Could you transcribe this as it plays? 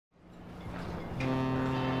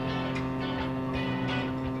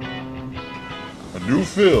new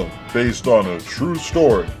film based on a true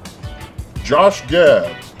story. Josh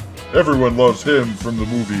Gad, everyone loves him from the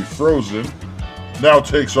movie Frozen, now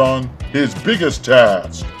takes on his biggest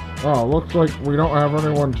task. Oh, looks like we don't have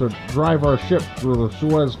anyone to drive our ship through the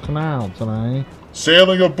Suez Canal today.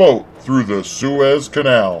 Sailing a boat through the Suez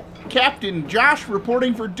Canal. Captain Josh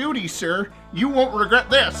reporting for duty, sir. You won't regret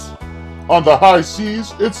this. On the high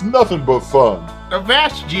seas, it's nothing but fun.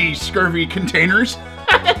 Avast ye, scurvy containers.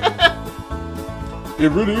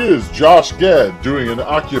 It really is Josh Gad doing an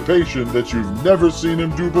occupation that you've never seen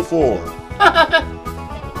him do before.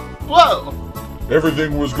 Whoa!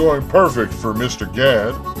 Everything was going perfect for Mr.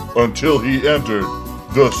 Gad until he entered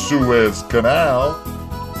the Suez Canal.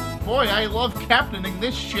 Boy, I love captaining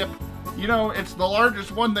this ship. You know, it's the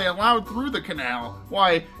largest one they allowed through the canal.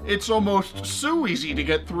 Why, it's almost so easy to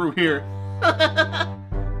get through here.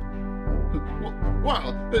 Well,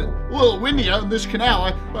 a little windy out in this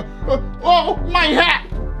canal. Oh, my hat!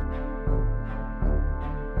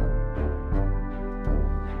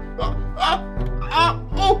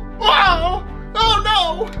 Oh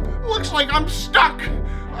no! Looks like I'm stuck.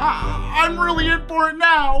 I'm really in for it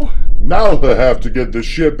now. Now he'll have to get the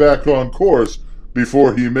ship back on course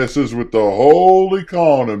before he messes with the whole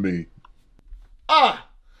economy.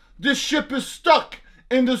 This ship is stuck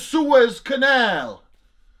in the Suez Canal.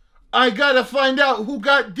 I gotta find out who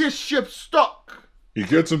got this ship stuck. He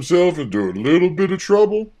gets himself into a little bit of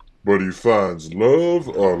trouble, but he finds love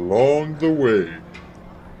along the way.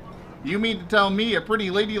 You mean to tell me a pretty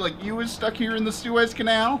lady like you is stuck here in the Suez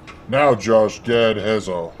Canal? Now Josh Gad has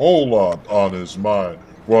a whole lot on his mind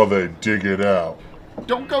while they dig it out.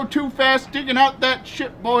 Don't go too fast digging out that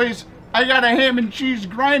ship, boys. I got a ham and cheese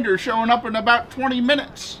grinder showing up in about 20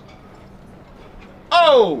 minutes.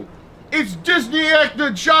 Oh! It's Disney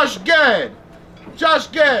actor Josh Gad! Josh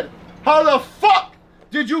Gad, how the fuck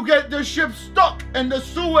did you get the ship stuck in the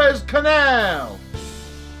Suez Canal?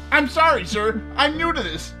 I'm sorry, sir. I'm new to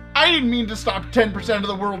this. I didn't mean to stop 10% of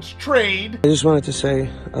the world's trade. I just wanted to say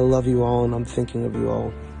I love you all and I'm thinking of you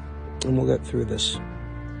all. And we'll get through this.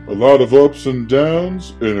 A lot of ups and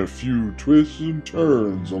downs and a few twists and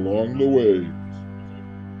turns along the way.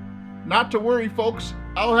 Not to worry, folks.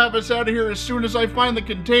 I'll have us out of here as soon as I find the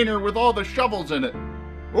container with all the shovels in it.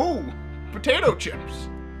 Ooh, potato chips.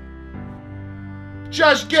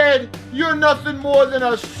 Josh Gad, you're nothing more than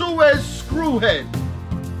a Suez Screwhead.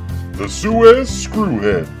 The Suez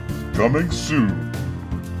Screwhead, coming soon.